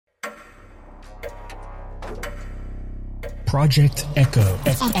Project ECCO.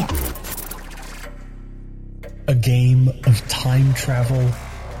 A game of time travel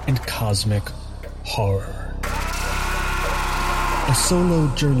and cosmic horror. A solo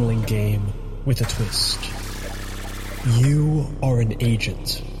journaling game with a twist. You are an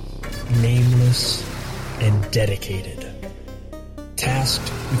agent, nameless and dedicated,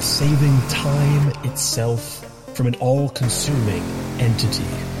 tasked with saving time itself from an all-consuming entity.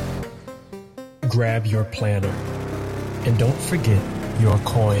 Grab your planner, and don't forget your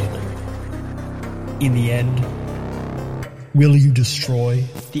coin. In the end, will you destroy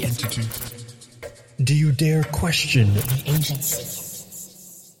the entity? Do you dare question the agency?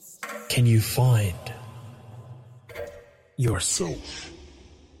 Can you find yourself?